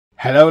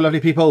Hello lovely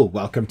people,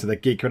 welcome to the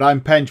Geek, and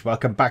I'm Pench.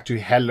 Welcome back to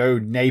Hello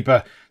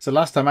Neighbour. So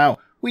last time out,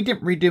 we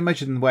didn't really do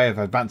much in the way of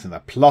advancing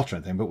the plot or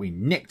anything, but we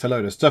nicked a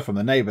load of stuff from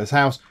the neighbour's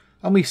house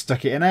and we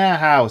stuck it in our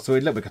house. So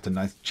we got a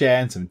nice chair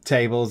and some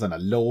tables and a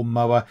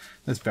lawnmower.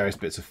 There's various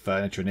bits of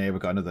furniture in here.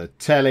 We've got another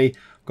telly.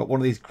 We've got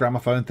one of these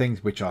gramophone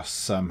things which are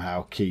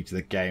somehow key to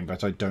the game,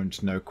 but I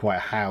don't know quite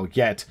how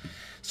yet.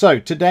 So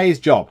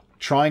today's job,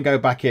 try and go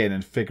back in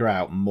and figure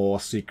out more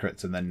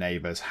secrets in the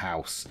neighbour's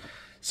house.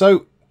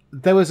 So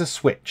there was a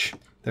switch.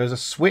 There was a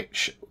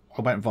switch.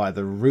 I went via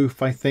the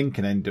roof, I think,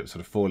 and ended up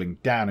sort of falling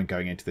down and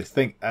going into this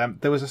thing.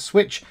 There was a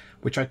switch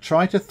which I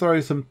tried to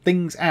throw some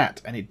things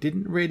at, and it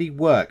didn't really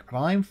work.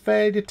 But I'm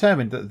fairly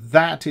determined that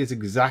that is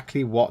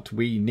exactly what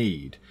we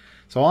need.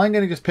 So I'm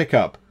going to just pick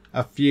up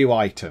a few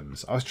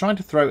items. I was trying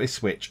to throw a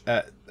switch,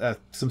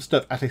 some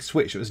stuff at a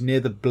switch that was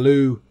near the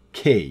blue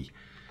key.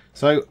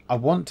 So I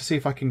want to see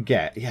if I can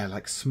get,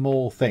 like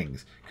small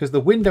things. Because the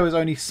window is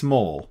only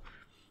small.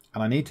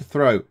 And I need to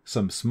throw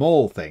some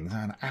small things.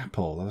 An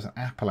apple. There was an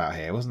apple out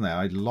here, wasn't there?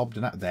 I lobbed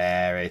an apple.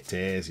 There it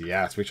is.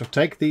 Yes, we shall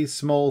take these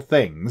small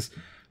things.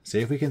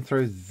 See if we can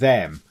throw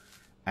them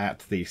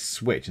at the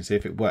switch and see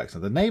if it works. Now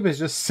the neighbour's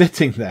just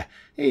sitting there.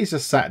 He's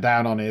just sat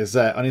down on his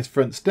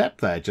front step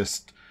there,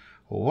 just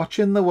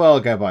watching the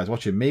world go by. He's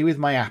watching me with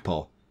my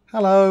apple.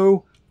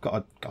 Hello.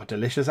 Got a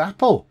delicious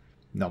apple.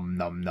 Nom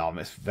nom nom.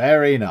 It's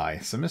very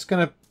nice. I'm just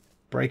going to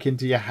break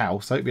into your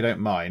house. Hope you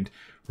don't mind.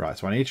 Right,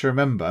 so I need to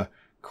remember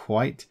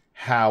quite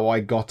how I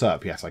got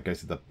up. Yes, I go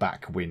to the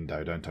back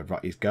window, don't I?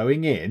 Right, he's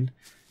going in.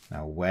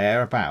 Now,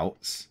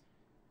 whereabouts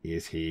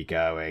is he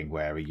going?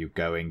 Where are you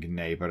going,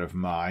 neighbour of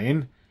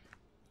mine?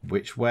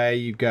 Which way are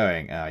you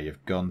going? Ah,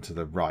 you've gone to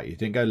the right. You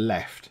didn't go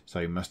left, so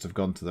you must have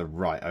gone to the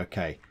right.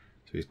 Okay,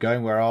 so he's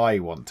going where I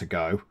want to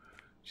go,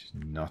 which is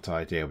not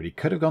ideal. But he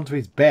could have gone to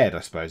his bed, I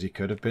suppose. He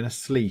could have been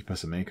asleep or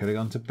something. He could have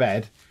gone to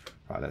bed.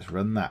 Right, let's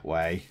run that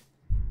way.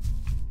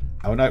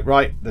 Oh no,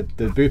 right, the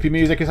boopy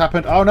music has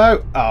happened. Oh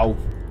no! Oh,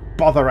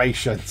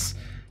 botherations.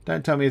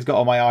 Don't tell me he's got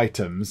all my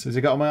items. Has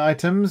he got all my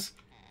items?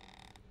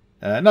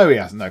 No, he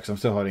hasn't, no, because I'm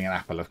still holding an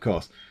apple, of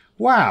course.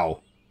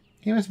 Wow!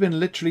 He must have been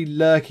literally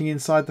lurking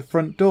inside the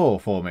front door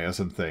for me or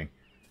something.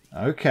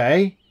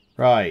 Okay,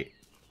 right.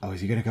 Oh,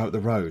 is he going to go up the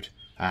road?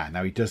 Ah,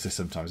 now he does this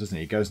sometimes, doesn't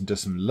he? He goes and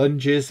does some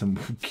lunges, some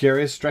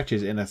curious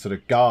stretches in a sort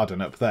of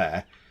garden up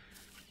there.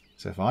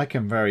 So if I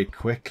can very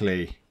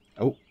quickly...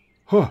 Oh,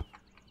 huh.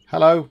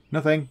 Hello,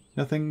 nothing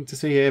to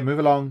see here. Move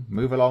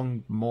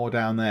along, more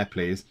down there,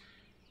 please.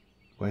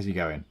 Where's he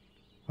going?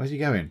 Where's he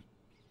going?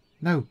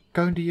 No,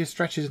 go and do your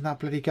stretches in that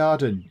bloody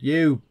garden,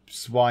 you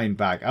swine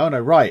bag. Oh no,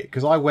 right,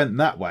 because I went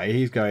that way.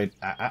 He's going,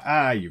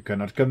 you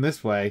cannot come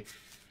this way.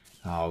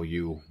 Oh,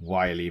 you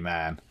wily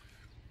man.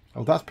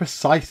 Oh, that's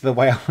precisely the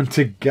way I want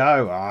to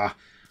go. Ah,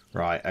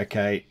 right,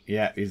 okay.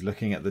 Yeah, he's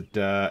looking at the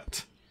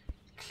dirt.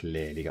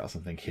 Clearly got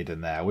something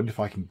hidden there. I wonder if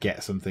I can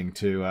get something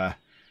to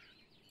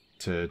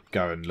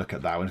go and look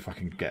at that. I wonder if I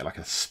can get like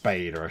a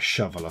spade or a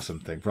shovel or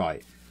something.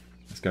 Right,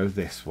 let's go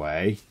this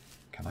way.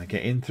 Can I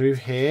get in through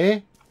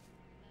here?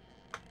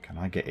 Can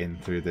I get in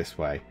through this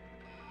way?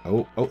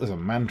 Oh, there's a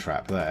man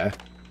trap there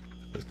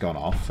that's gone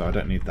off, so I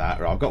don't need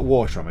that. Right, I've got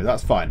water on me.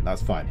 That's fine.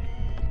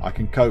 I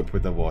can cope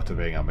with the water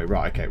being on me.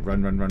 Right, okay,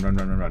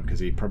 run, because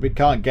he probably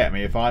can't get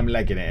me if I'm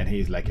legging it and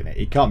he's legging it.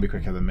 He can't be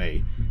quicker than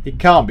me.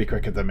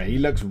 He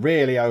looks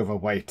really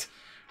overweight.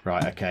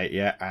 Right, okay,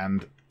 yeah,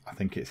 and I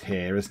think it's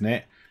here, isn't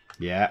it?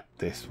 Yeah,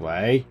 this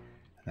way.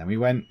 And then we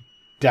went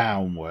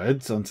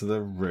downwards onto the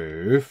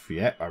roof.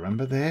 Yep, I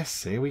remember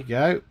this. Here we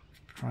go.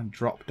 Try and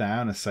drop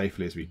down as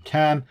safely as we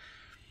can.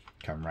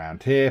 Come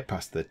round here,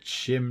 past the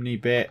chimney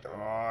bit.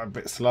 Oh, a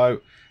bit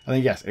slow. I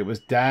think, yes, it was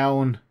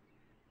down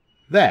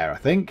there, I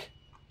think.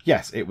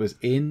 Yes, it was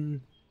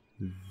in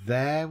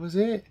there, was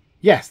it?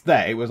 Yes,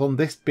 there. It was on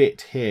this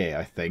bit here,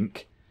 I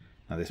think.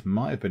 Now, this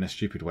might have been a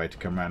stupid way to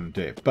come around and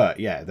do it. But,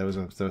 yeah, there were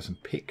some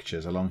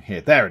pictures along here.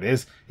 There it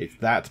is. It's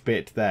that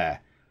bit there.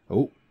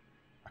 Oh,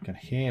 I can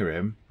hear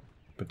him,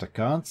 but I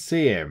can't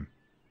see him.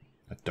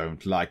 I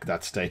don't like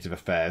that state of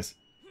affairs.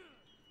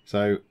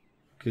 So,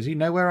 does he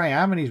know where I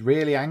am and he's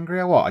really angry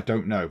or what? I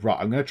don't know. Right,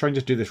 I'm going to try and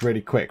just do this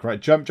really quick. Right,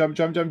 jump.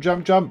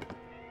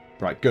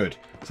 Right, good.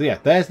 So, yeah,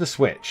 there's the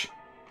switch.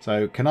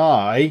 So, can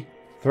I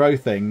throw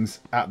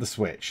things at the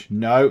switch?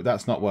 No,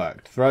 that's not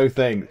worked. Throw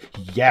things.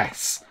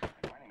 Yes!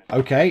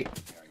 Okay,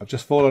 I've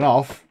just fallen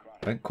off.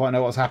 I don't quite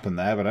know what's happened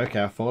there, but okay,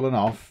 I've fallen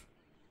off.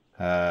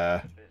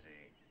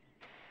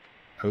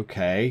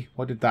 Okay,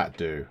 what did that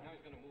do?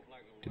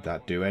 Did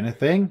that do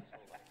anything?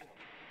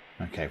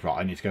 Okay, right,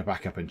 I need to go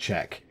back up and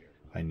check.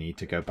 I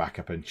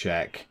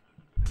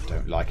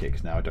don't like it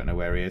because now I don't know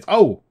where he is.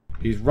 Oh,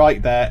 he's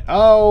right there.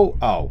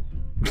 Oh.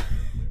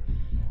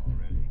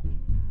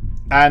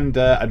 And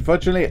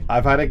unfortunately,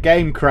 I've had a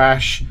game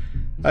crash.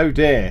 Oh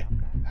dear.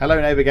 Hello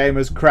Neighbour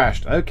Gamers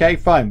crashed. Okay,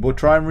 fine. We'll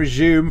try and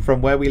resume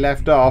from where we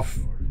left off.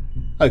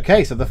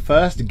 Okay, so the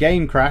first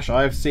game crash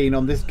I have seen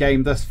on this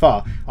game thus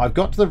far. I've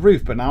got to the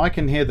roof, but now I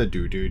can hear the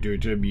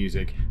do-do-do-do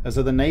music, as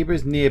though the neighbour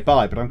is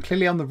nearby, but I'm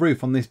clearly on the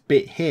roof on this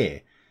bit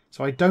here.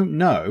 So I don't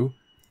know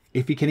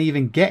if he can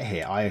even get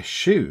here. I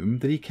assume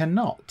that he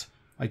cannot.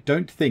 I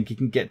don't think he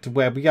can get to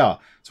where we are.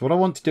 So what I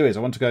want to do is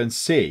I want to go and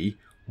see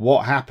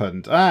what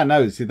happened. Ah,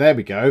 no, see, there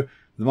we go.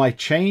 My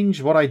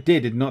change, what I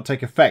did not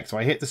take effect. So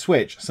I hit the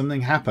switch,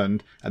 something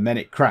happened, and then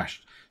it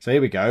crashed. So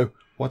here we go.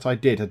 What I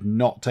did had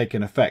not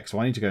taken effect. So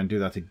I need to go and do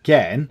that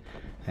again.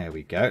 There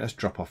we go. Let's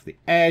drop off the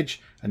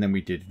edge. And then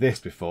we did this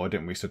before,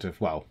 didn't we? Sort of,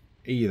 well,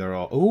 either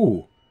or.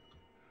 Ooh.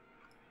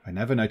 I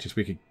never noticed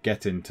we could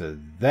get into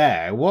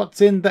there.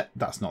 What's in that?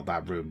 That's not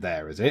that room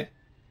there, is it?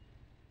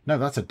 No,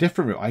 that's a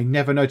different room. I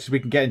never noticed we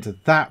can get into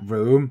that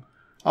room.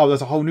 Oh,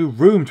 there's a whole new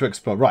room to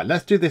explore. Right,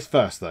 let's do this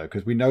first, though,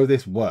 because we know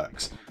this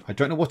works. I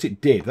don't know what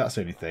it did. That's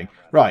the only thing.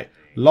 Right,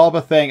 lob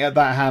a thing at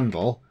that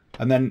handle.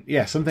 And then,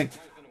 yeah, something...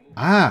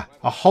 Ah,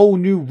 a whole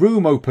new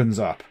room opens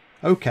up.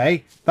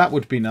 Okay, that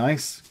would be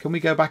nice. Can we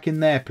go back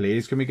in there,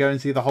 please? Can we go and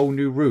see the whole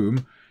new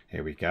room?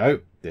 Here we go.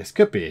 This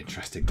could be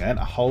interesting, then.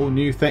 A whole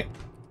new thing.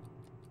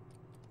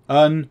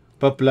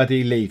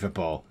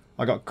 Unbloody-leavable.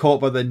 I got caught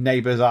by the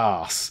neighbour's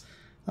arse.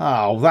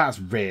 Oh, that's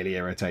really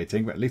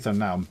irritating, but at least I'm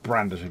now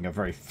brandishing a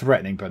very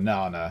threatening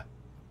banana.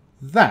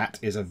 That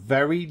is a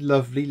very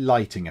lovely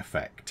lighting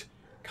effect.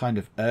 Kind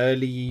of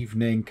early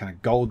evening, kind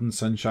of golden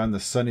sunshine. The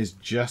sun is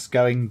just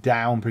going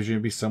down,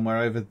 presumably somewhere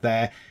over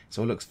there. It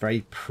all looks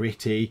very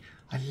pretty.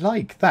 I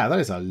like that. That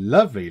is a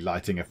lovely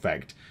lighting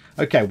effect.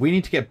 Okay, we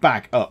need to get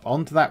back up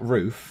onto that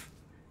roof.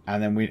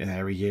 And then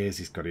there he is.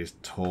 He's got his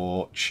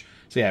torch.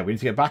 So yeah, we need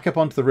to get back up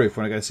onto the roof.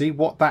 We're going to go see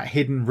what that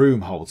hidden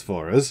room holds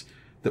for us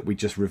that we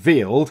just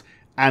revealed.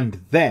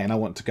 And then I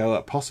want to go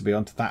up possibly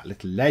onto that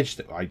little ledge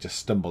that I just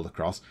stumbled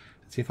across.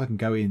 See if I can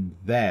go in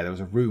there. There was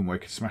a room where I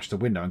could smash the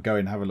window and go in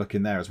and have a look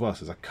in there as well.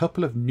 So there's a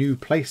couple of new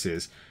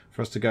places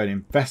for us to go and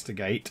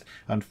investigate.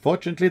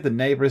 Unfortunately, the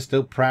neighbour is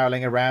still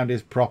prowling around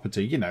his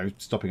property. You know,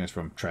 stopping us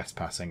from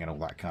trespassing and all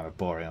that kind of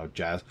boring old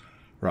jazz.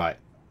 Right.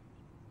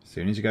 As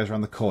soon as he goes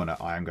around the corner,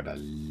 I am going to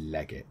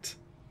leg it.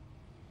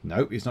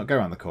 Nope, he's not going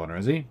around the corner,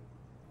 is he?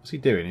 What's he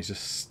doing? He's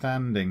just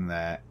standing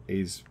there.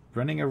 He's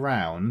running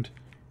around.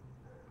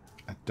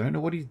 I don't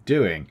know what he's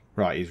doing.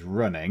 Right, he's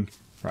running.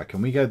 Right,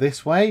 can we go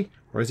this way?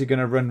 Or is he going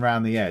to run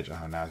round the edge?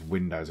 Oh, now his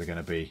windows are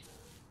going to be...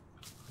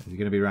 Is he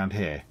going to be around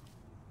here?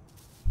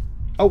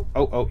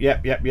 Oh,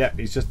 yep.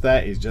 He's just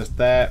there. He's just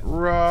there.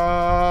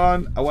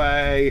 Run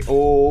away.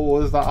 Oh,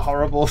 there's that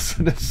horrible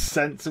sort of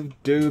sense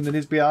of doom that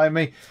is behind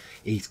me.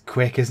 He's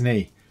quick, isn't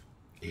he?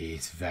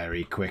 He's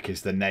very quick,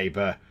 is the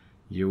neighbour.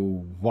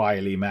 You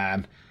wily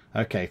man.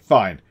 Okay,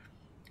 fine.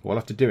 What I'll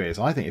have to do is,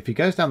 I think if he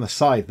goes down the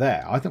side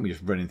there, I think we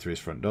just run in through his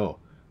front door.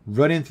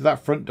 Run into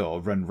that front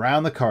door, run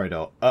round the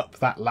corridor, up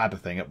that ladder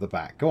thing up the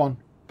back. Go on,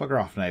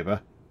 bugger off,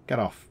 neighbour. Get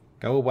off.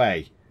 Go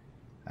away.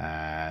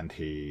 And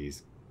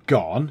he's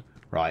gone.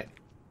 Right,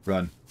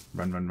 run.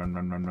 Run.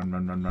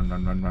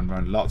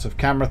 Lots of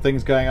camera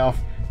things going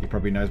off. He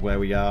probably knows where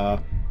we are,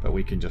 but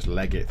we can just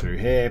leg it through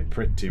here.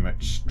 Pretty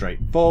much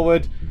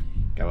straightforward.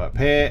 Go up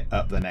here,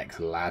 up the next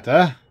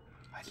ladder.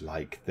 I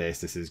like this.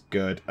 This is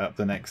good. Up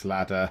the next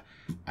ladder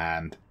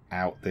and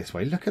out this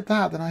way. Look at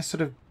that. The nice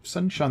sort of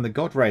sunshine, the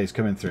God rays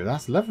coming through.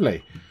 That's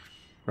lovely.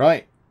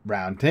 Right,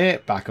 round here,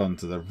 back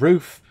onto the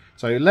roof.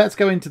 So let's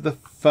go into the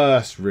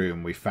first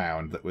room we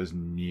found that was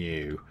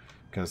new,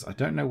 because I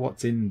don't know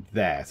what's in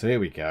there. So here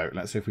we go.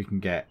 Let's see if we can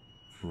get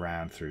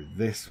round through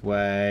this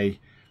way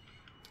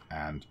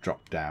and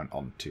drop down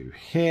onto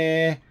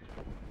here.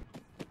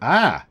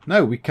 Ah,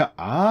 no, we can't.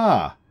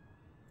 Ah,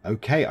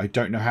 okay. I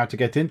don't know how to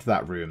get into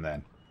that room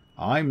then.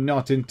 I'm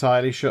not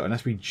entirely sure,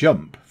 unless we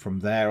jump from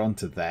there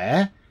onto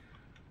there.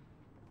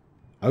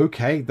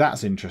 Okay,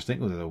 that's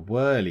interesting. Oh, there's a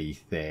whirly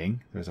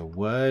thing. There's a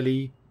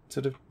whirly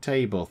sort of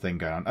table thing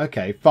going on.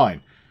 Okay,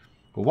 fine.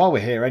 Well, while we're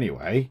here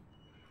anyway,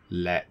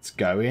 let's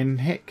go in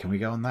here. Can we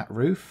go on that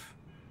roof?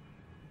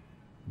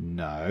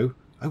 No.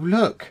 Oh,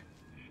 look.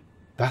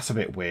 That's a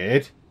bit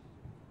weird.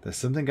 There's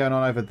something going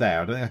on over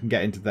there. I don't think I can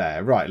get into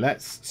there. Right,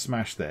 let's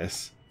smash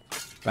this.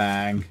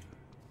 Bang.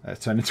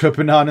 Let's turn into a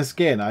banana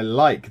skin. I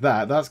like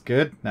that. That's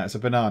good. Now it's a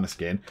banana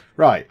skin.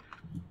 Right.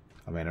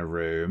 I'm in a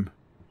room.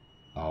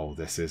 Oh,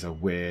 this is a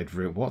weird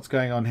room. What's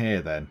going on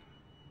here then?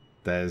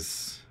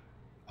 There's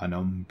an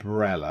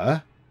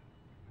umbrella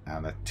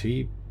and a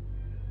TV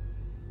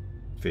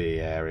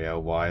area.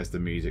 Why has the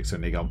music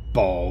suddenly gone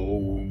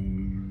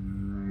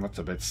boom? That's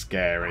a bit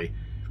scary.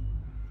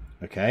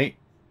 Okay.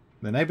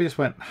 The neighbour just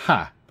went,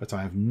 ha, but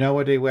I have no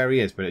idea where he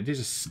is. But it did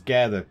just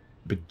scare the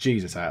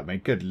bejesus out of me.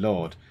 Good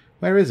Lord.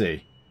 Where is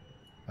he?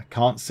 I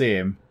can't see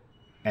him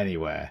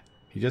anywhere.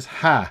 He just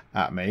ha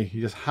at me. He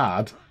just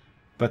had.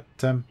 But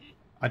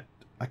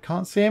I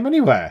can't see him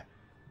anywhere.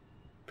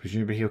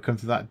 Presumably he'll come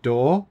to that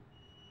door.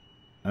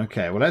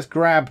 Okay, well let's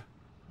grab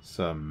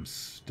some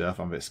stuff.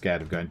 I'm a bit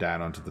scared of going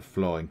down onto the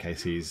floor in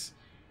case he's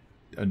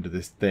under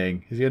this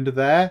thing. Is he under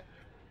there?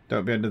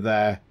 Don't be under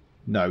there.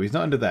 No, he's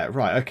not under there.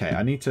 Right, okay,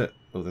 I need to...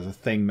 Oh, there's a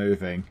thing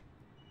moving.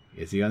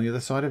 Is he on the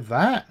other side of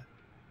that?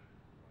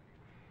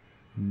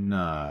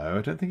 No,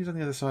 I don't think he's on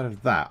the other side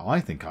of that. I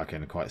think I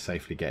can quite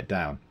safely get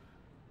down.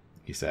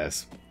 he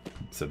says,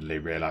 suddenly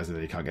realising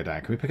that he can't get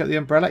down. Can we pick up the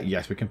umbrella?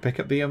 Yes, we can pick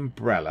up the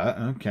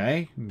umbrella.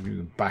 Okay.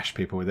 Bash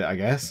people with it, I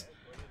guess.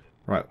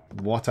 Right,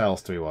 what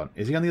else do we want?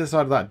 Is he on the other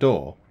side of that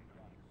door?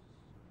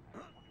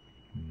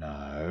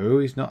 No,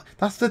 he's not.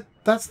 That's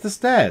the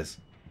stairs.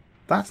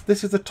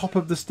 This is the top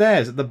of the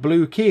stairs that the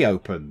blue key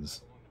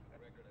opens.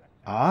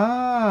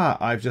 Ah,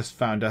 I've just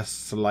found a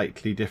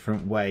slightly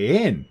different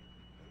way in.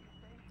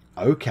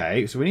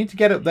 Okay, so we need to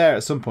get up there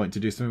at some point to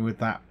do something with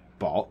that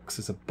box.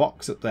 There's a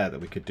box up there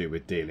that we could do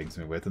with dealing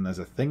something with, and there's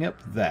a thing up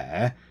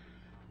there.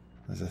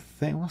 There's a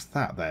thing. What's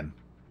that then?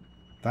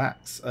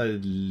 That's a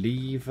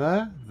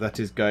lever that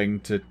is going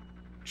to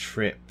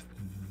trip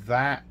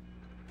that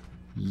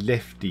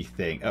lifty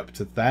thing up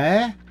to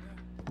there.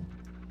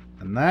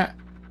 And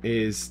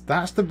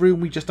that's the room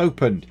we just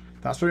opened.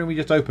 That's the room we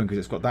just opened because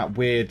it's got that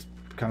weird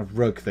kind of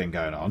rug thing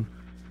going on.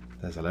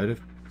 There's a load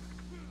of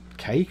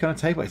cake on a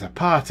table. It's a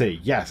party.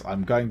 Yes,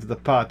 I'm going to the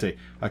party.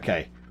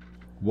 Okay,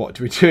 what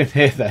do we do in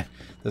here then?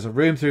 There's a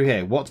room through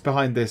here. What's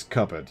behind this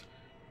cupboard?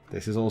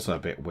 This is also a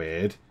bit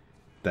weird.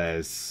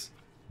 There's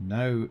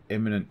no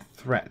imminent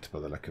threat by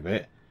the look of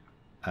it.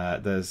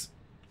 There's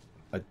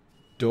a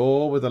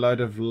door with a load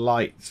of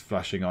lights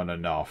flashing on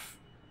and off.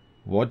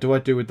 What do I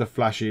do with the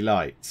flashy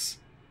lights?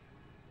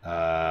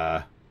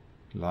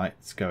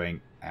 Lights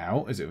going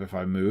out. Is it if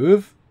I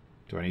move?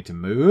 Do I need to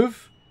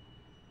move?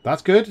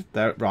 That's good.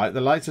 There, right,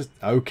 the lights are...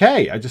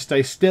 Okay, I just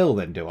stay still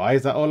then, do I?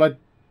 Is that all I...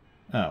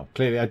 Oh,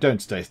 clearly I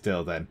don't stay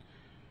still then.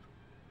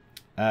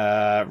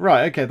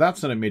 Right, okay,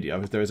 that's not immediate.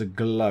 Obvious. There is a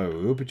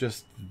globe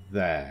just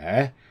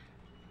there.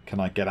 Can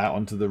I get out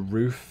onto the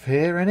roof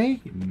here,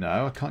 any?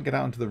 No, I can't get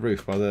out onto the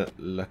roof by the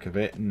look of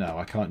it. No,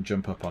 I can't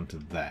jump up onto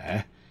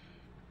there.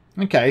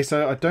 Okay,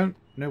 so I don't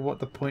know what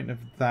the point of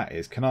that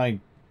is. Can I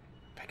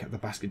pick up the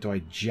basket? Do I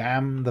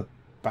jam the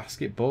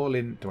basketball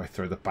in? Do I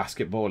throw the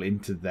basketball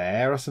into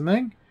there or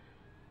something?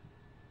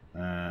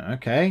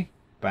 Okay,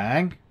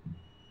 bang.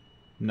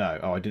 No,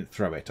 oh, I didn't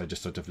throw it. I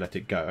just sort of let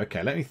it go.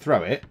 Okay, let me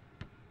throw it.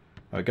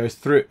 Oh, it goes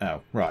through.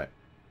 Oh, right.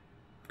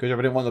 Good job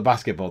I didn't want the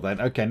basketball then.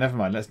 Okay, never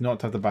mind. Let's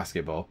not have the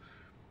basketball.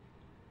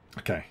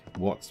 Okay,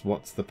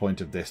 what's the point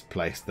of this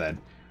place then?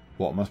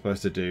 What am I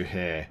supposed to do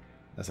here?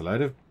 There's a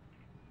load of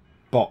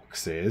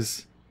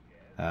boxes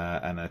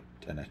and a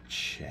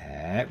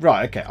chair.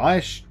 Right, okay.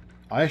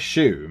 I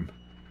assume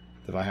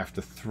that I have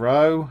to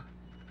throw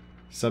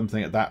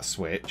something at that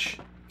switch.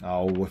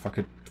 Oh, if I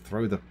could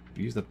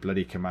use the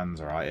bloody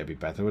commands, alright, it'd be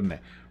better, wouldn't it?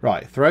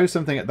 Right, throw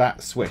something at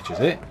that switch, is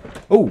it?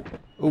 Oh,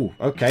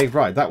 okay,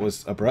 right, that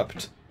was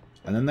abrupt.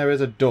 And then there is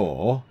a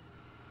door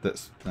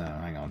that's... Oh,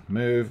 hang on.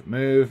 Move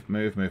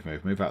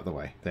out of the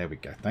way. There we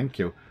go. Thank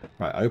you.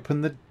 Right,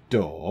 open the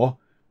door.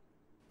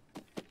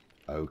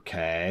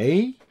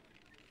 Okay.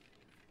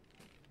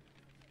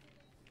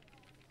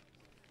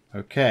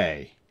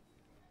 Okay.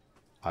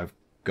 I've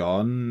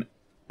gone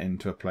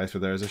into a place where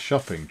there is a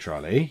shopping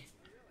trolley.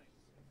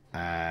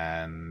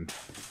 And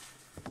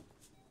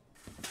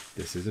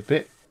this is a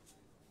bit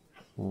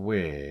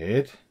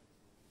weird.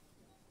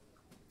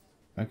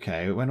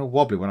 Okay, it went all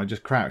wobbly when I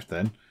just crouched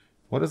then.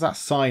 What does that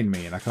sign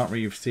mean? I can't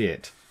really see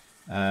it.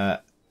 I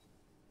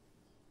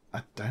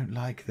don't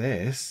like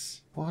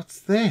this. What's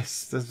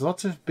this? There's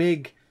lots of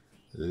big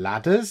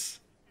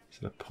ladders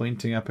sort of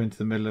pointing up into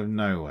the middle of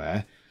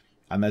nowhere.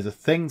 And there's a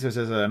thing that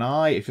says an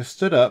eye. If you're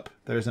stood up,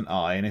 there is an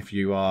eye. And if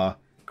you are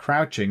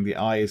crouching, the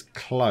eye is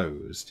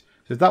closed.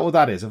 So is that what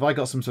that is? Have I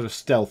got some sort of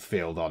stealth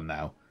field on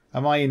now?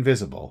 Am I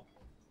invisible?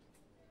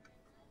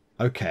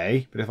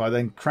 Okay, but if I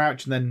then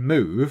crouch and then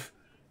move,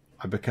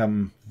 I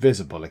become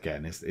visible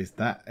again. Is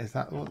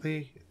that what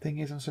the thing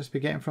is I'm supposed to be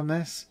getting from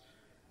this?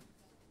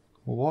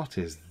 What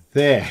is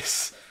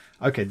this?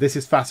 Okay, this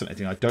is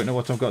fascinating. I don't know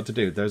what I've got to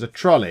do. There's a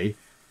trolley.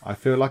 I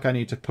feel like I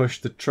need to push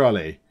the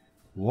trolley.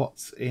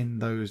 What's in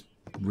those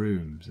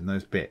rooms, in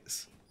those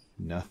bits?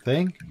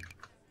 Nothing.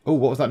 Oh,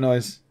 what was that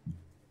noise?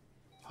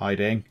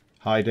 Hiding.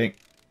 Hiding.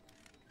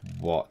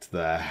 What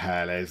the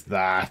hell is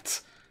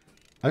that?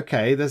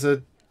 Okay, there's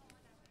a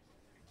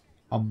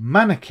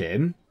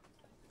mannequin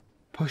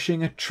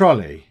pushing a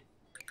trolley.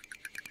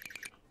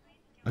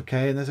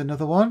 Okay, and there's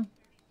another one?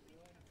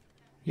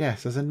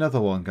 Yes, there's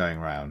another one going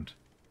round.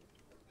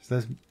 So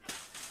there's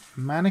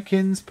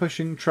mannequins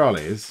pushing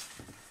trolleys.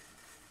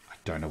 I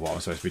don't know what I'm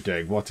supposed to be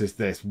doing. What is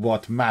this?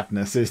 What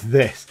madness is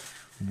this?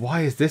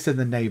 Why is this in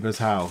the neighbour's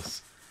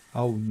house?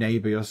 Oh,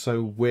 neighbour, you're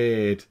so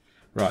weird.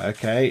 Right,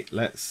 okay,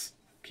 let's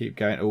keep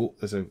going. Oh,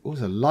 there's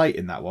a light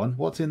in that one.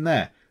 What's in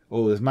there?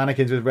 Oh, there's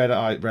mannequins with red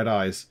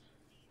eyes.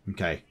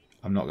 Okay,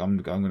 I'm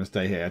going to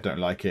stay here. I don't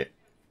like it.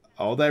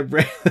 Oh,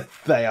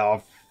 they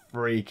are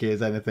freaky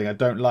as anything. I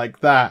don't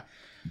like that.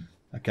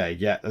 Okay,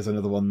 yeah, there's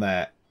another one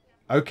there.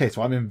 Okay,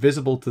 so I'm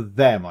invisible to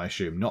them, I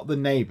assume, not the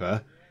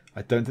neighbour.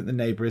 I don't think the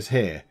neighbour is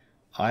here.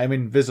 I am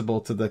invisible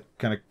to the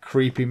kind of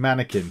creepy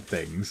mannequin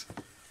things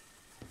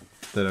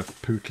that are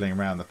pootling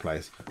around the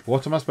place.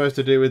 What am I supposed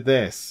to do with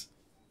this?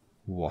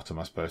 What am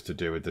I supposed to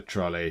do with the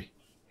trolley?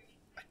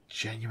 I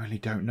genuinely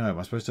don't know. Am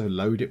I supposed to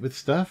load it with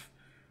stuff?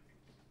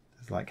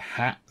 There's like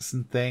hats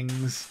and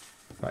things.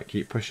 Right,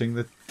 keep pushing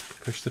the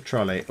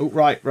trolley. Oh,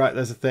 right,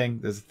 there's a thing.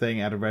 There's a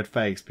thing out of red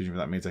face. Presumably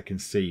that means they can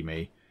see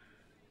me.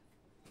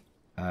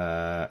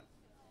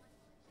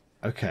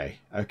 Okay.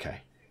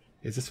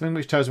 Is this something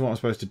which tells me what I'm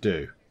supposed to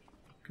do?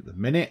 At the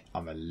minute,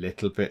 I'm a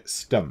little bit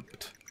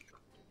stumped.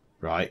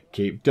 Right,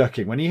 keep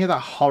ducking. When you hear that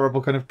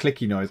horrible kind of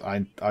clicky noise,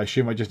 I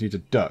assume I just need to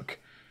duck.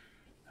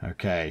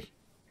 Okay.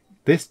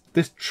 This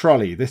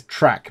trolley, this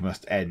track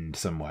must end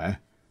somewhere.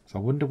 So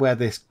I wonder where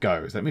this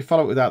goes. Let me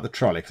follow it without the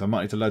trolley, because I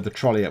might need to load the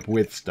trolley up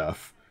with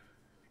stuff.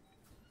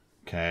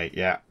 Okay,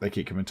 yeah, they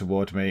keep coming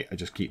toward me. I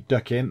just keep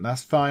ducking.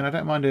 That's fine. I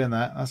don't mind doing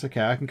that. That's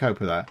okay. I can cope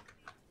with that.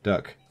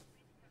 Duck.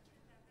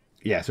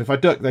 Yeah, so if I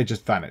duck, they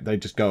just vanish. They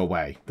just go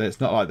away.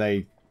 It's not like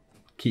they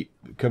keep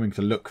coming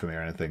to look for me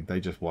or anything. They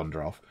just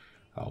wander off.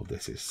 Oh,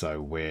 this is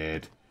so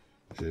weird.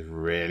 This is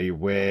really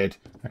weird.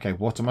 Okay,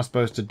 what am I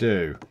supposed to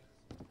do?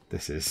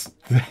 This is...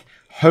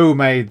 Who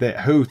made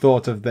that? Who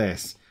thought of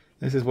this?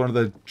 This is one of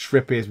the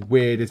trippiest,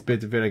 weirdest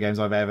bits of video games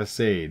I've ever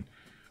seen.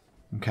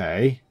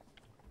 Okay.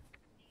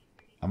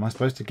 Am I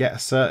supposed to get a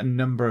certain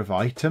number of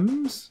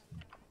items?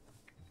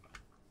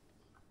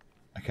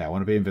 Okay, I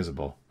want to be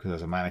invisible because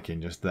there's a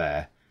mannequin just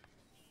there.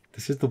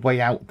 This is the way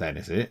out then,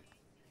 is it?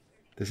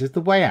 This is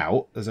the way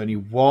out. There's only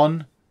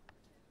one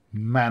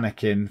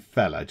mannequin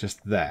fella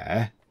just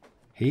there.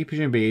 He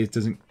presumably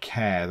doesn't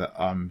care that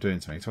I'm doing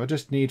something. So I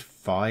just need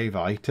 5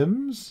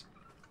 items.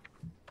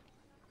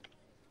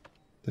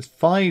 There's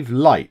 5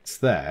 lights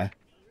there.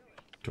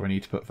 Do I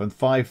need to put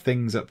 5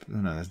 things up? Oh,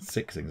 no, there's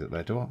 6 things up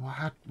there.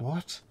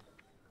 What?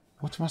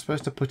 What am I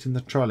supposed to put in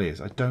the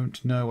trolleys? I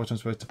don't know what I'm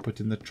supposed to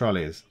put in the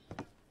trolleys.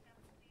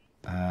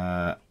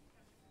 What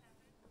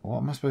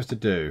am I supposed to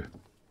do?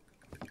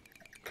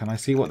 Can I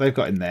see what they've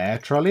got in their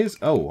trolleys?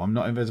 Oh, I'm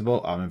not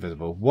invisible. I'm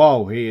invisible.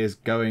 Whoa, he is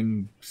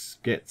going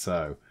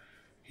schizo.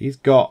 He's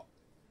got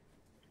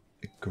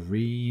a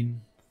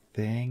green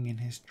thing in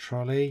his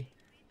trolley.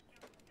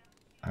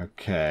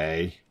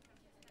 Okay.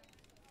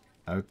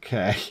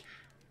 Okay.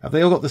 Have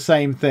they all got the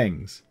same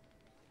things?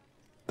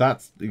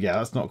 That's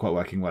not quite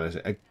working well, is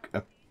it?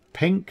 A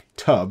pink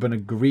tub and a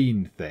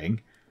green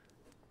thing.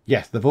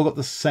 Yes, they've all got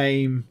the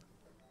same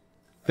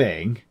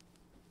thing.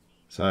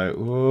 So,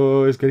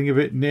 oh, it's getting a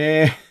bit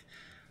near.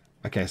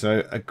 Okay,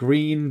 so a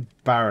green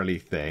barrel-y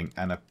thing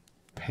and a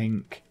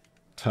pink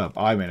tub.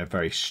 I'm in a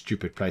very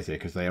stupid place here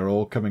because they are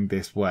all coming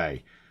this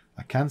way.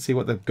 I can see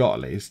what they've got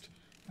at least.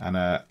 And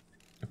a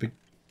big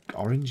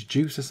orange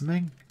juice or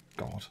something.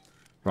 God.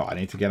 Right, I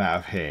need to get out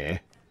of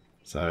here.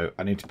 So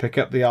I need to pick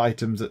up the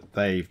items that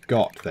they've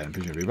got then,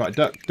 presumably. Right,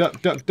 duck.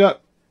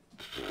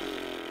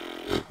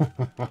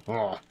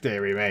 Oh,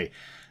 dearie me.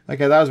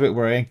 Okay, that was a bit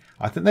worrying.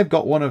 I think they've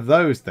got one of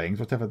those things,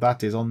 whatever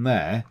that is on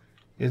there.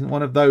 Isn't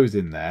one of those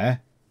in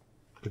there?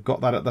 They've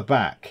got that at the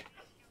back.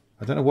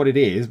 I don't know what it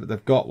is, but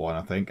they've got one,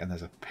 I think. And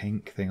there's a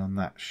pink thing on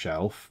that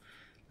shelf.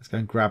 Let's go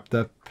and grab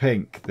the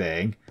pink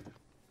thing.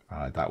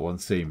 Right, that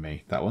one's seen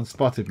me. That one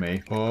spotted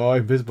me. Oh,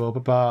 invisible.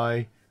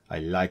 Bye-bye. I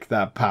like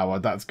that power.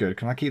 That's good.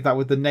 Can I keep that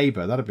with the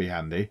neighbour? That'd be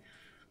handy.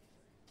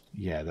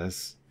 Yeah,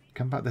 there's...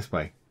 Come back this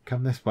way.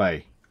 Come this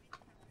way.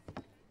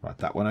 Right,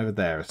 that one over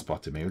there has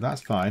spotted me. Well,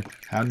 that's fine.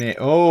 How near...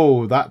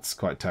 Oh, that's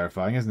quite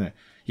terrifying, isn't it?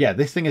 Yeah,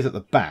 this thing is at the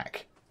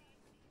back.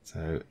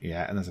 So,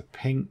 yeah, and there's a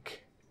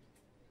pink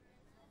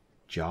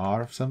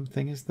jar of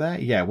something, is there?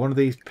 Yeah, one of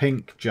these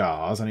pink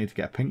jars. I need to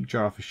get a pink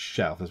jar off a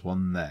shelf. There's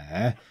one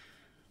there.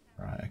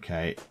 Right,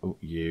 okay. Oh,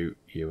 you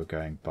are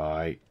going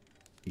by...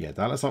 Yeah,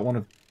 that looks like one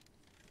of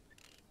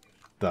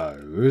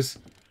those.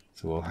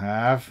 So we'll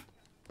have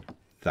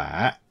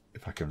that,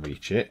 if I can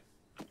reach it.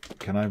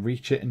 Can I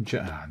reach it and...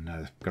 Oh, no,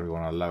 there's got to be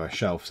one on a lower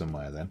shelf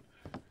somewhere then.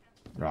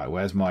 Right,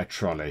 where's my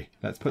trolley?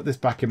 Let's put this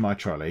back in my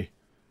trolley.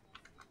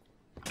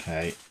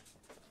 Okay.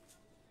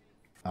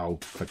 Oh,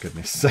 for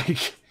goodness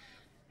sake.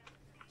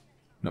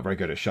 Not very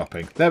good at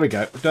shopping. There we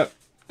go.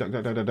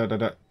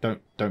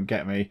 Don't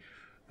get me.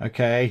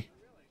 Okay.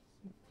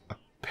 A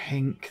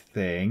pink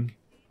thing.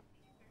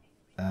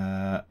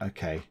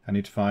 Okay. I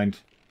need to find...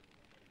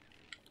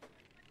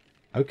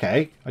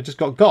 Okay, I just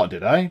got,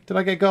 did I? Did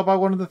I get got by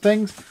one of the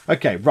things?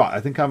 Okay, right,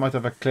 I think I might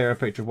have a clearer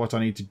picture of what I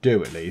need to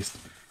do at least.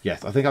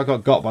 Yes, I think I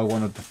got by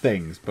one of the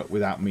things, but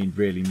without me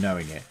really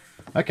knowing it.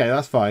 Okay,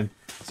 that's fine.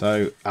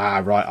 So,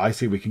 right, I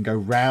see we can go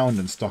round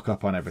and stock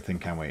up on everything,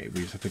 can we?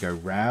 We just have to go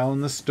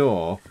round the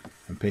store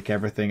and pick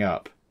everything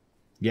up.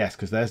 Yes,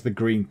 because there's the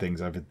green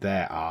things over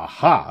there.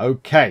 Aha,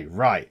 okay,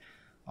 right.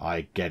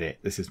 I get it.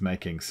 This is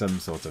making some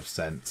sort of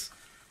sense.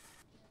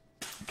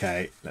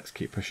 Okay, let's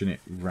keep pushing it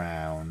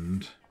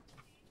round.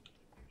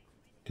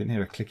 Didn't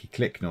hear a clicky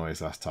click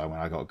noise last time when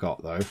I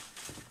got though.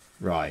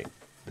 Right,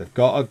 they've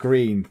got a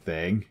green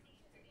thing.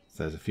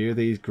 So there's a few of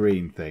these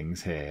green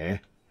things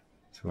here.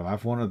 So we'll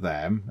have one of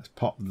them. Let's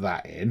pop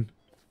that in.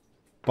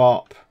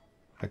 Bop.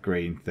 A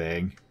green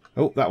thing.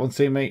 Oh, that one's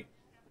seen me.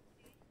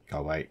 Go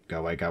away, go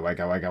away, go away,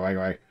 go away, go away, go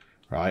away.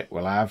 Right,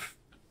 we'll have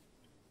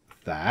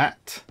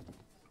that.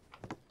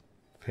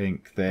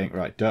 Pink thing.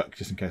 Right, duck,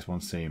 just in case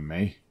one's seen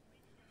me.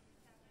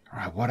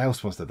 Right, what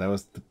else was there? There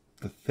was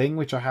the thing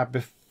which I had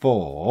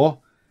before.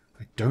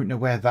 I don't know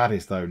where that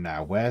is though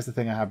now. Where's the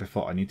thing I had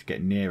before? I need to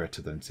get nearer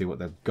to them, see what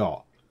they've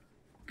got.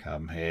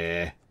 Come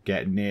here.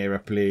 Get nearer,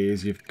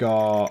 please. You've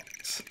got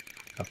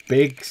a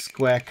big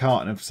square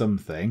carton of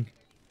something.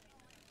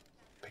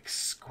 Big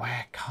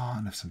square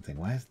carton of something.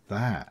 Where's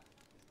that?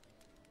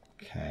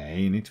 Okay,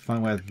 you need to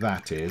find where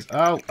that is.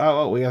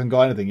 Oh, we haven't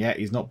got anything yet.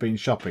 He's not been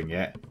shopping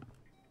yet.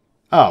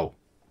 Oh.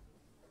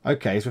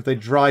 Okay, so if they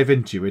drive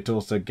into you, it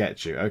also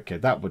gets you. Okay,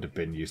 that would have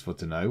been useful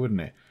to know,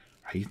 wouldn't it?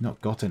 He's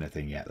not got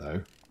anything yet,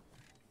 though.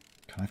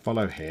 Can I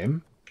follow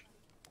him?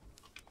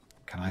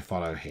 Can I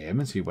follow him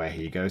and see where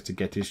he goes to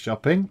get his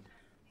shopping?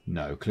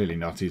 No, clearly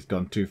not. He's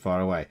gone too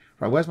far away.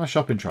 Right, where's my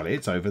shopping trolley?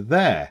 It's over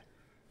there.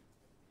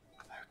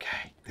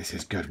 Okay, this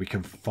is good. We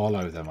can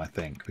follow them, I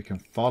think. We can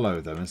follow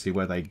them and see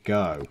where they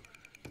go.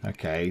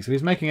 Okay, so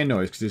he's making a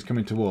noise because he's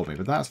coming toward me,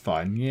 but that's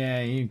fine.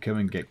 Yeah, you come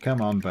and get...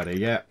 Come on, buddy.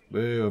 Yeah,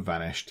 ooh,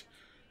 vanished.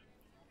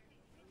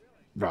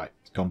 Right,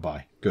 it's gone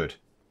by. Good.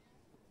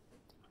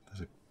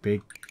 There's a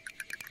big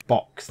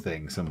box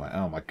thing somewhere.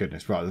 Oh, my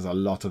goodness. Right, there's a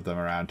lot of them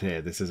around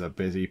here. This is a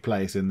busy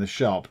place in the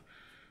shop.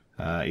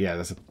 Yeah,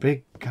 there's a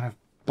big kind of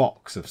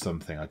box of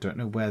something. I don't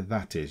know where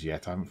that is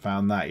yet. I haven't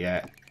found that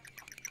yet.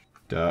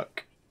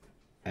 Duck.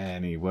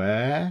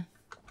 Anywhere?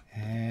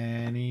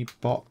 Any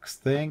box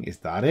thing? Is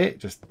that it?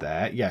 Just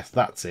there? Yes,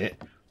 that's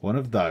it. One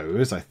of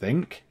those, I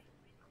think.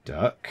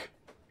 Duck.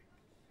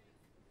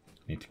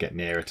 Need to get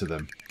nearer to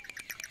them.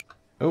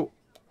 Oh,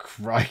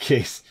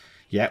 crikey.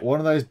 Yeah, one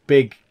of those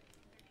big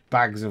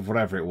bags of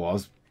whatever it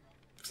was.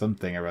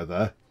 Something or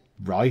other.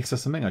 Rice or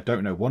something? I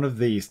don't know. One of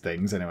these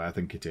things, anyway, I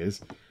think it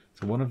is.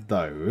 So one of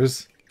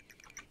those.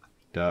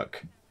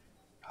 Duck.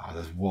 Oh,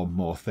 there's one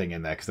more thing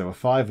in there because there were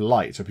 5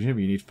 lights. So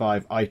presumably you need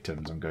 5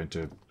 items, I'm going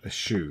to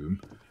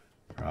assume.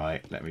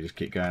 Right, let me just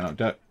keep going up.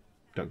 Duck,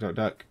 duck, duck,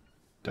 duck.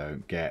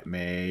 Don't get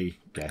me.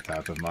 Get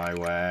out of my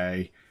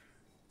way.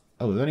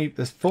 Oh,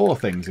 there's 4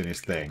 things in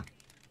his thing.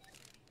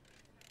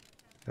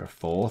 There are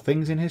 4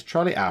 things in his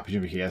trolley. Ah,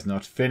 presumably he has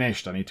not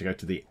finished. I need to go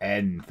to the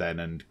end then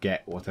and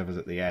get whatever's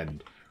at the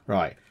end.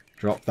 Right,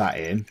 drop that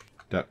in.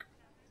 Duck.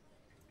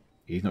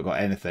 He's not got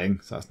anything,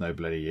 so that's no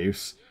bloody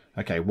use.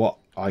 Okay, what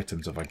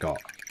items have I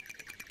got?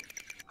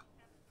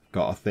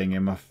 Got a thing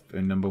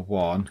in number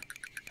 1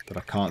 that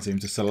I can't seem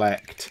to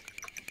select.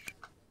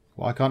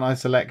 Why can't I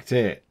select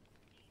it?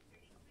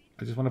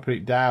 I just want to put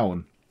it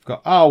down. I've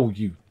got... Oh,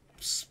 you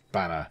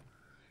spanner.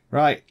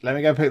 Right, let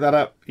me go pick that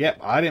up. Yep,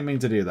 I didn't mean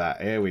to do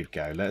that. Here we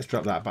go. Let's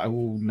drop that back.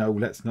 Oh, no,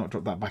 let's not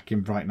drop that back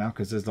in right now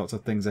because there's lots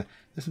of things there.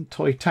 There's some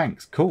toy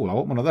tanks. Cool, I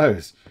want one of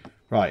those.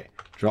 Right,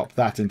 drop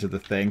that into the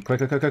thing. Quick,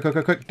 quick, quick, quick,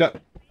 quick, quick. Duck.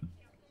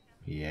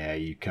 Yeah,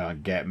 you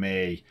can't get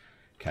me.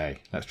 Okay,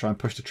 let's try and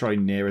push the trolley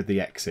nearer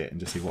the exit and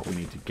just see what we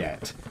need to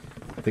get.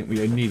 I think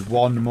we only need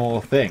one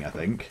more thing, I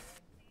think.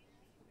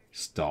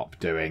 Stop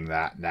doing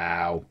that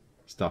now.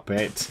 Stop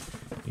it.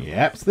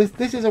 Yep, so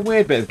this is a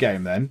weird bit of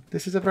game then.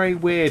 This is a very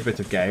weird bit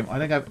of game. I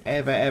don't think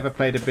I've ever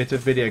played a bit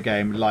of video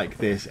game like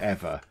this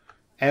ever.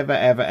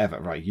 Ever.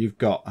 Right, you've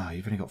got... Oh,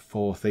 you've only got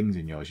 4 things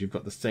in yours. You've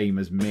got the same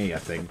as me, I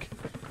think.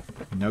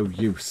 No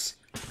use.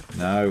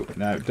 No.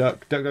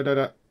 Duck.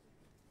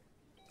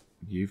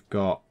 You've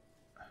got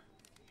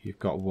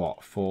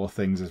what? 4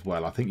 things as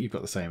well. I think you've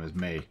got the same as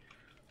me.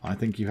 I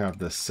think you have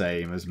the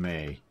same as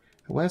me.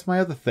 Where's my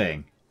other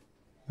thing?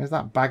 Where's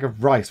that bag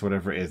of rice,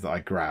 whatever it is that I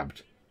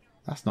grabbed?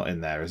 That's not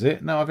in there, is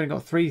it? No, I've only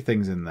got 3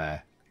 things in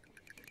there.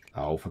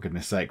 Oh, for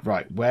goodness sake.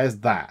 Right, where's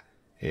that?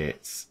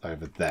 It's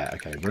over there.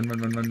 Okay,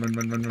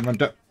 run.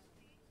 Duck.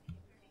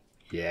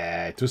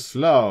 Yeah, too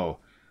slow.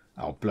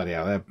 Oh, bloody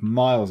hell. They're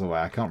miles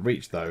away. I can't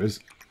reach those.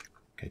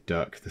 Okay,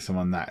 duck. There's some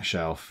on that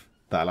shelf.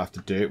 That'll have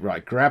to do.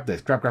 Right, grab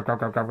this. Grab.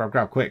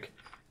 Quick.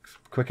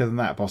 Quicker than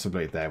that,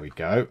 possibly. There we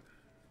go.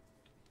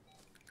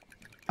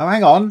 Oh,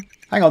 hang on.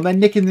 They're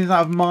nicking things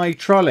out of my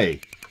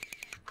trolley.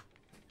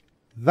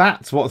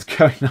 That's what's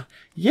going on.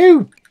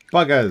 You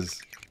buggers.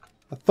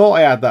 I thought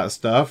I had that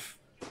stuff.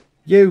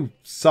 You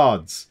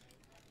sods.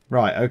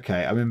 Right,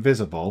 okay. I'm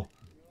invisible.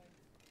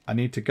 I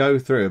need to go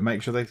through and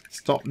make sure they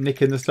stop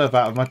nicking the stuff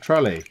out of my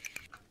trolley.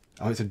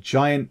 Oh, it's a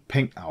giant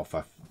pink... Oh,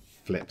 for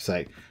flip's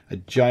sake. A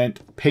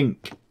giant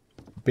pink...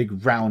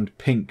 Big round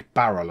pink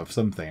barrel of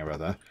something or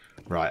other.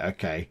 Right,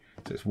 okay.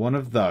 So it's one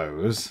of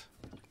those.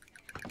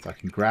 So I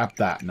can grab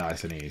that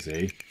nice and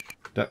easy.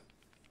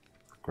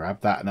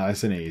 Grab that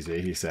nice and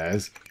easy, he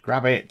says.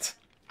 Grab it.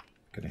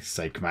 Goodness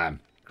sake,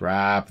 man.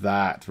 Grab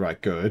that. Right,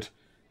 good.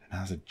 And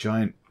has a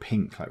giant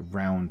pink, like,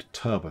 round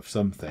tub of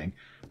something.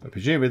 But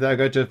presumably they're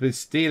going to be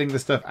stealing the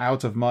stuff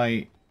out of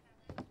my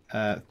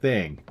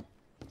thing.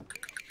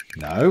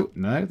 No,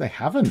 they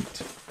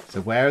haven't. So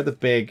where are the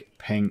big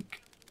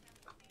pink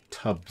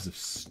tubs of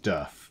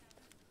stuff?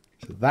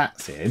 So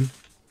that's in.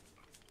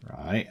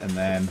 Right, and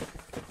then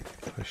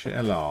push it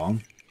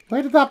along.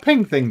 Where did that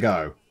pink thing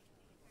go?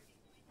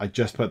 I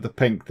just put the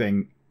pink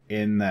thing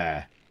in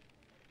there.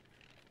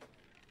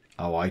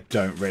 Oh, I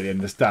don't really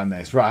understand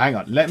this. Right, hang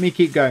on. Let me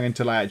keep going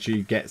until I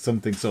actually get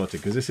something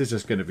sorted, because this is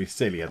just going to be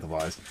silly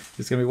otherwise.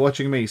 It's going to be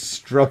watching me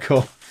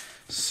struggle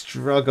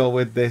struggle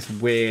with this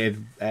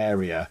weird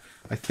area.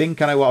 I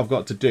think I know what I've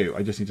got to do.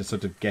 I just need to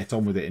sort of get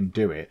on with it and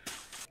do it.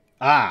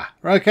 Ah,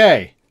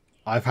 okay.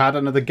 I've had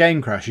another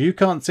game crash. You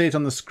can't see it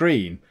on the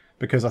screen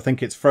because I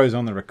think it's frozen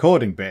on the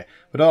recording bit.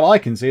 But all I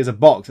can see is a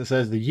box that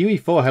says the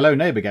UE4 Hello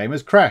Neighbour game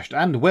has crashed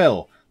and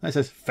will. And it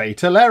says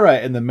fatal error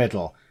in the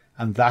middle.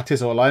 And that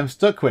is all I'm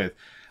stuck with.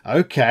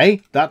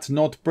 Okay, that's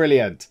not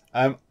brilliant.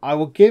 I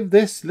will give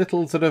this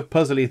little sort of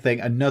puzzly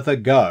thing another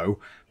go,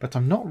 but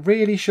I'm not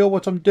really sure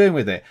what I'm doing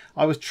with it.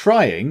 I was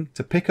trying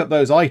to pick up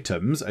those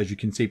items, as you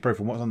can see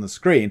from what's on the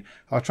screen.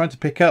 I was trying to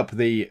pick up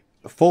the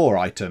 4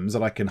 items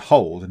that I can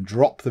hold and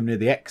drop them near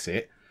the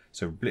exit.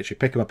 So literally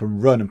pick them up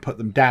and run and put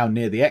them down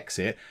near the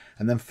exit,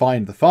 and then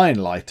find the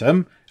final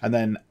item, and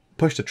then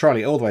push the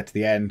trolley all the way to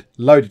the end,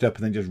 load it up,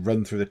 and then just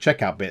run through the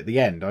checkout bit at the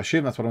end. I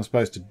assume that's what I'm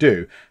supposed to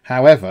do.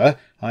 However,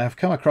 I have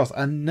come across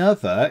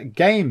another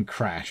game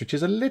crash, which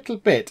is a little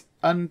bit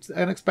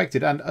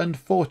unexpected and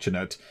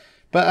unfortunate.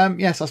 But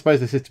yes, I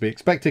suppose this is to be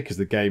expected because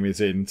the game is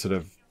in sort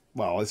of,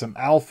 well, it's an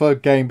alpha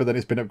game, but then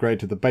it's been upgraded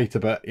to the beta.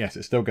 But yes,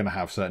 it's still going to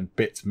have certain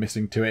bits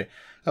missing to it.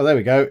 Oh, there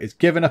we go. It's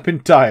given up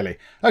entirely.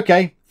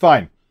 Okay,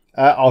 fine.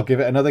 I'll give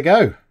it another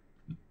go.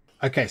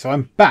 Okay, so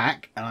I'm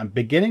back, and I'm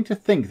beginning to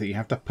think that you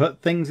have to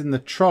put things in the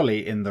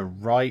trolley in the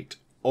right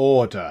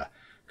order.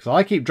 Because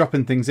I keep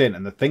dropping things in,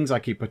 and the things I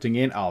keep putting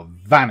in are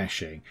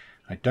vanishing.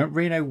 I don't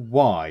really know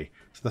why.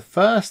 So the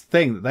first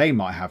thing that they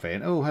might have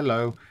in, oh,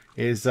 hello,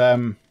 is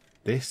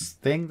this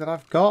thing that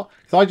I've got.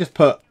 So I just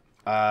put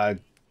a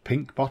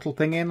pink bottle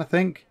thing in, I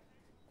think.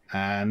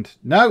 And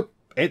no,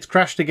 it's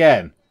crashed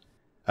again.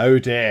 Oh,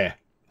 dear.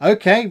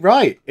 Okay,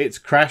 right, it's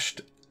crashed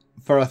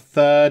for a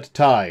 3rd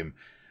time.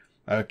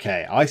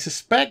 Okay, I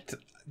suspect...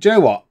 Do you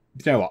know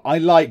what? I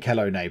like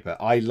Hello Neighbour.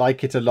 I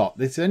like it a lot.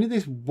 There's only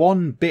this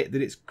one bit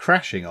that it's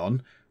crashing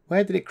on.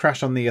 Where did it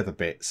crash on the other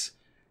bits?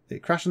 Did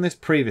it crash on this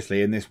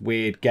previously in this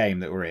weird game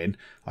that we're in?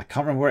 I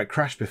can't remember where it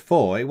crashed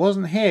before. It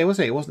wasn't here, was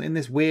it? It wasn't in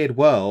this weird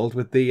world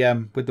with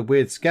the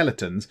weird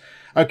skeletons.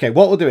 Okay,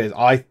 what we'll do is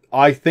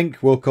I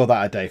think we'll call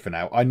that a day for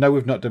now. I know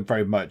we've not done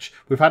very much.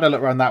 We've had a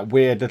look around that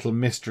weird little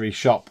mystery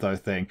shop though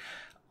thing.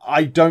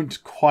 I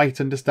don't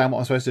quite understand what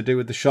I'm supposed to do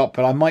with the shop,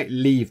 but I might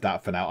leave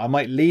that for now. I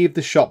might leave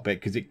the shop bit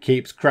because it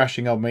keeps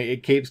crashing on me.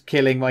 It keeps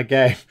killing my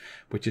game,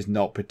 which is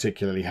not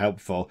particularly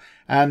helpful.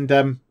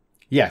 And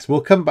yes, we'll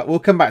come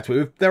back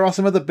to it. There are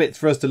some other bits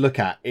for us to look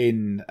at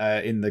in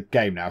the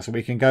game now, so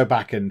we can go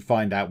back and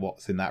find out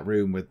what's in that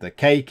room with the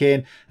cake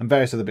in and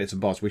various other bits and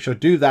bobs. We shall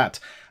do that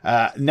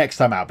next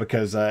time out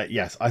because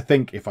yes, I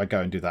think if I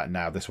go and do that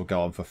now, this will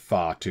go on for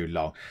far too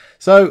long.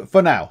 So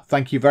for now,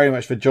 thank you very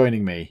much for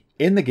joining me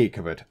in the Geek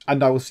Cupboard,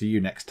 and I will see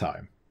you next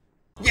time.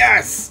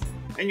 Yes!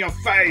 In your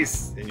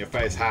face! In your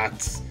face,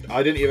 hats.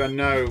 I didn't even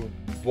know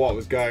what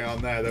was going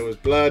on there. There was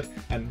blood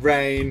and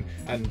rain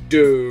and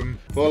doom.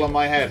 Fall on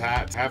my head,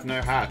 hat. Have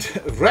no hat.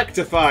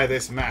 Rectify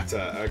this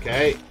matter,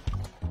 okay?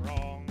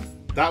 Wrong.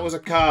 That was a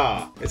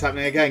car. It's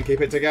happening again. Keep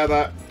it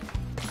together.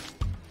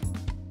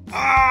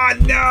 Ah,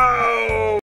 no!